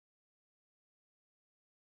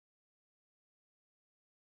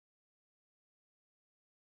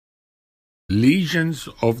Lesions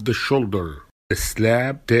of the shoulder, a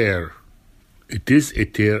slab tear. It is a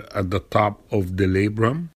tear at the top of the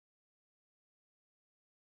labrum.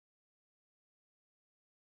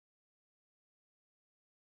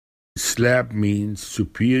 Slab means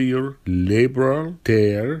superior labral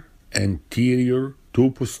tear anterior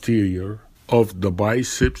to posterior of the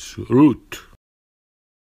biceps root.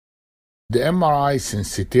 The MRI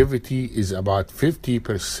sensitivity is about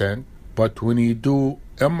 50%, but when you do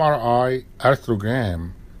MRI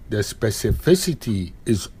arthrogram, the specificity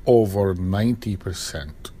is over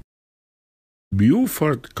 90%.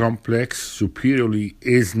 Buford complex superiorly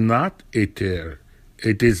is not a tear.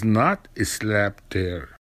 It is not a slab tear.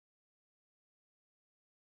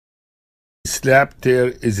 Slab tear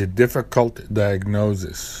is a difficult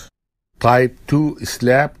diagnosis. Type 2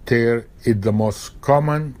 slab tear is the most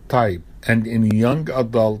common type, and in a young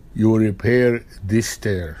adult, you repair this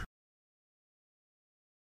tear.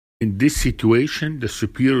 In this situation, the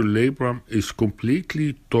superior labrum is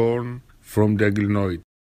completely torn from the glenoid.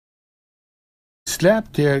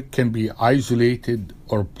 Slab tear can be isolated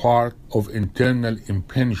or part of internal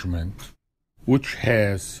impingement, which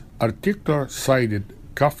has articular-sided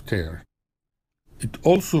cuff tear. It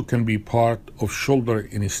also can be part of shoulder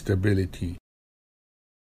instability.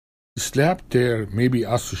 Slab tear may be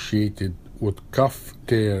associated with cuff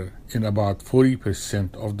tear in about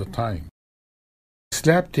 40% of the time.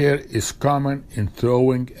 Slab tear is common in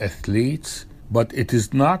throwing athletes, but it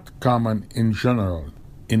is not common in general.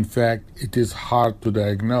 In fact, it is hard to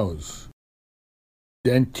diagnose.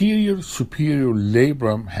 The anterior superior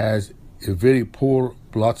labrum has a very poor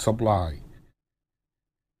blood supply.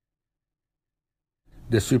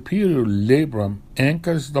 The superior labrum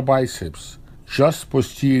anchors the biceps just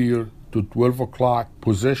posterior to 12 o'clock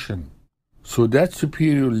position, so that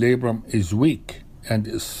superior labrum is weak and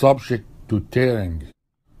is subject to tearing.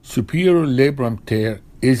 Superior labrum tear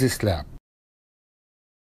is a slab.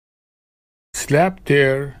 Slab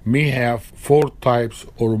tear may have 4 types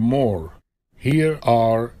or more. Here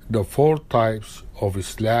are the 4 types of a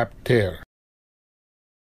slab tear.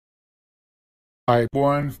 Type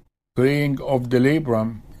 1, fraying of the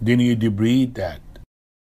labrum, then you debride that.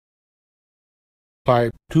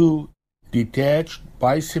 Type 2, detached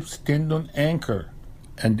biceps tendon anchor,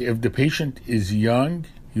 and if the patient is young,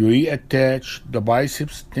 you reattach the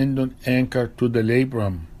biceps tendon anchor to the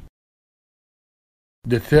labrum.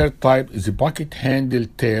 The third type is a bucket handle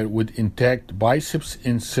tear with intact biceps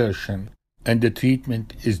insertion, and the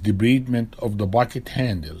treatment is debridement of the bucket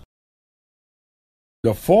handle.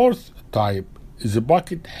 The fourth type is a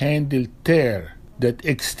bucket handle tear that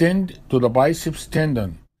extends to the biceps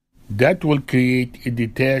tendon. That will create a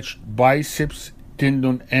detached biceps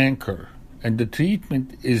tendon anchor, and the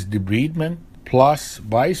treatment is debridement plus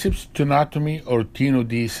biceps tenotomy or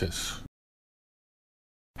tenodesis.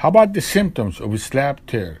 How about the symptoms of a slab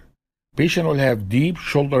tear? Patient will have deep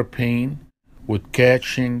shoulder pain with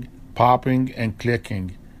catching, popping, and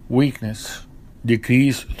clicking, weakness,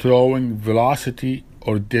 decreased throwing velocity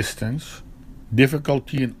or distance,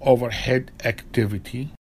 difficulty in overhead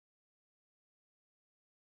activity.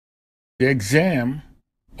 The exam,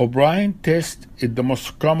 O'Brien test is the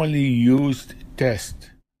most commonly used test.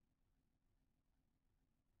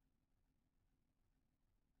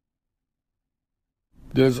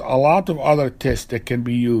 There's a lot of other tests that can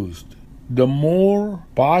be used. The more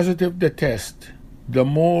positive the test, the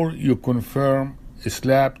more you confirm a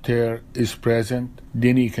slab tear is present,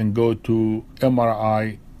 then you can go to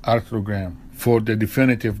MRI arthrogram for the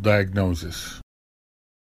definitive diagnosis.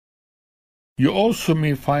 You also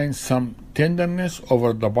may find some tenderness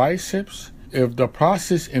over the biceps if the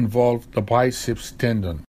process involves the biceps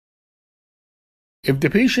tendon. If the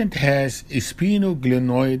patient has a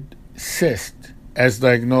sphenoglenoid cyst, as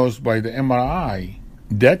diagnosed by the MRI,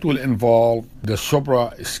 that will involve the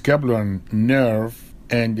suprascapular nerve,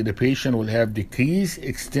 and the patient will have decreased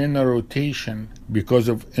external rotation because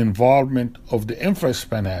of involvement of the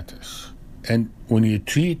infraspinatus. And when you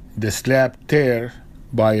treat the slab tear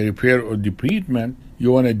by repair or debridement,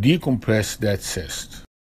 you want to decompress that cyst.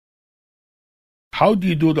 How do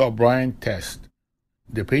you do the O'Brien test?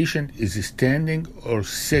 The patient is standing or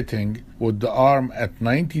sitting with the arm at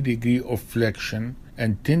 90 degrees of flexion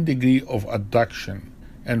and 10 degrees of adduction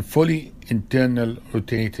and fully internal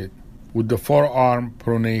rotated with the forearm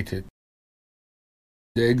pronated.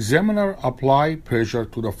 The examiner applied pressure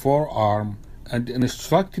to the forearm and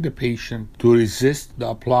instructed the patient to resist the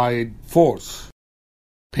applied force.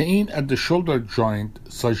 Pain at the shoulder joint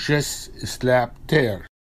suggests slab tear.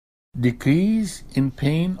 Decrease in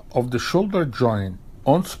pain of the shoulder joint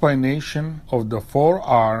on spination of the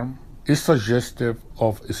forearm is suggestive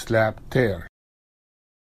of a slab tear.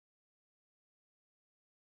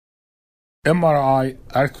 MRI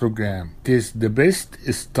arthrogram is the best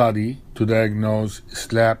study to diagnose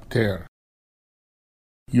slab tear.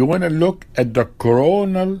 You want to look at the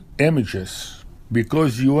coronal images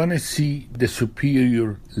because you want to see the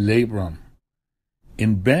superior labrum.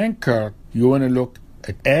 In Bankert, you want to look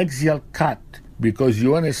at axial cut because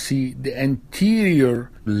you want to see the anterior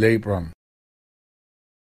labrum.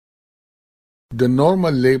 The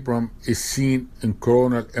normal labrum is seen in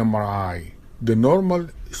coronal MRI. The normal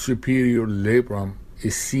superior labrum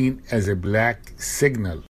is seen as a black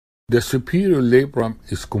signal. The superior labrum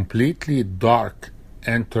is completely dark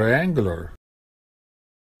and triangular.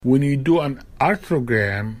 When you do an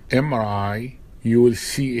arthrogram MRI, you will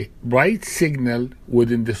see a bright signal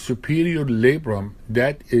within the superior labrum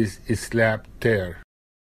that is a slab tear.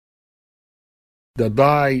 The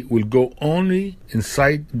dye will go only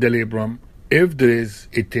inside the labrum if there is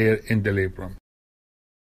a tear in the labrum.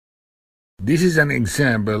 This is an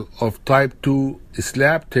example of type 2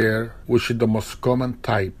 slab tear, which is the most common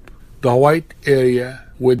type. The white area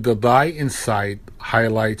with the dye inside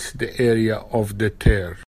highlights the area of the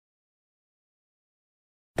tear.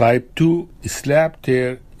 Type 2 slab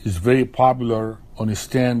tear is very popular on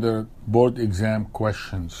standard board exam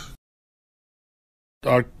questions.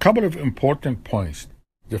 There are a couple of important points.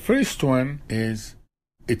 The first one is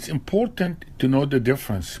it's important to know the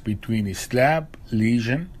difference between a slab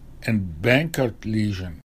lesion and Bankert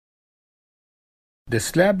lesion. The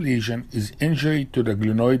slab lesion is injury to the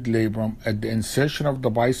glenoid labrum at the insertion of the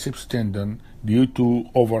biceps tendon due to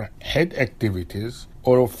overhead activities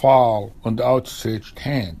or a fall on the outstretched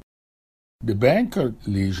hand. The Bankert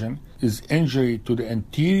lesion is injury to the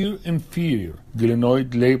anterior inferior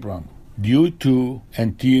glenoid labrum due to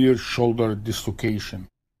anterior shoulder dislocation,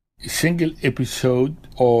 a single episode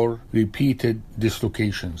or repeated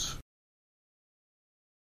dislocations.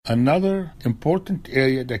 Another important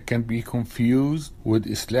area that can be confused with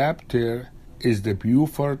a slab tear is the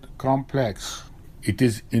Buford complex. It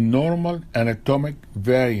is a normal anatomic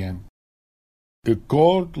variant, a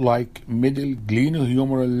cord-like middle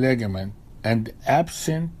glenohumeral ligament, and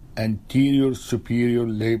absent anterior superior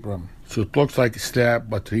labrum. So it looks like a slab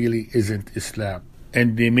but really isn't a slab,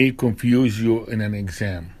 and they may confuse you in an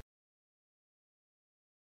exam.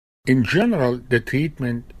 In general, the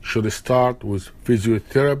treatment should start with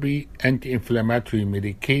physiotherapy, anti-inflammatory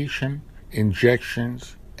medication,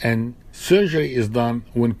 injections, and surgery is done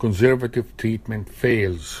when conservative treatment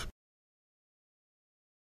fails.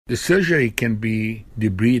 The surgery can be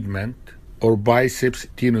debridement or biceps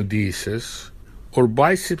tenodesis or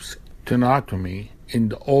biceps tenotomy in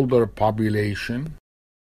the older population.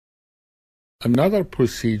 Another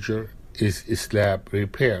procedure is slab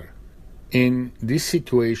repair. In this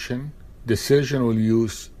situation, the surgeon will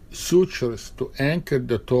use sutures to anchor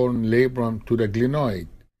the torn labrum to the glenoid.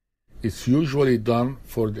 It's usually done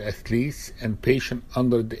for the athletes and patients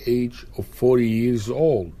under the age of 40 years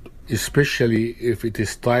old, especially if it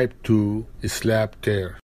is type 2 slab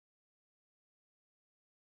tear.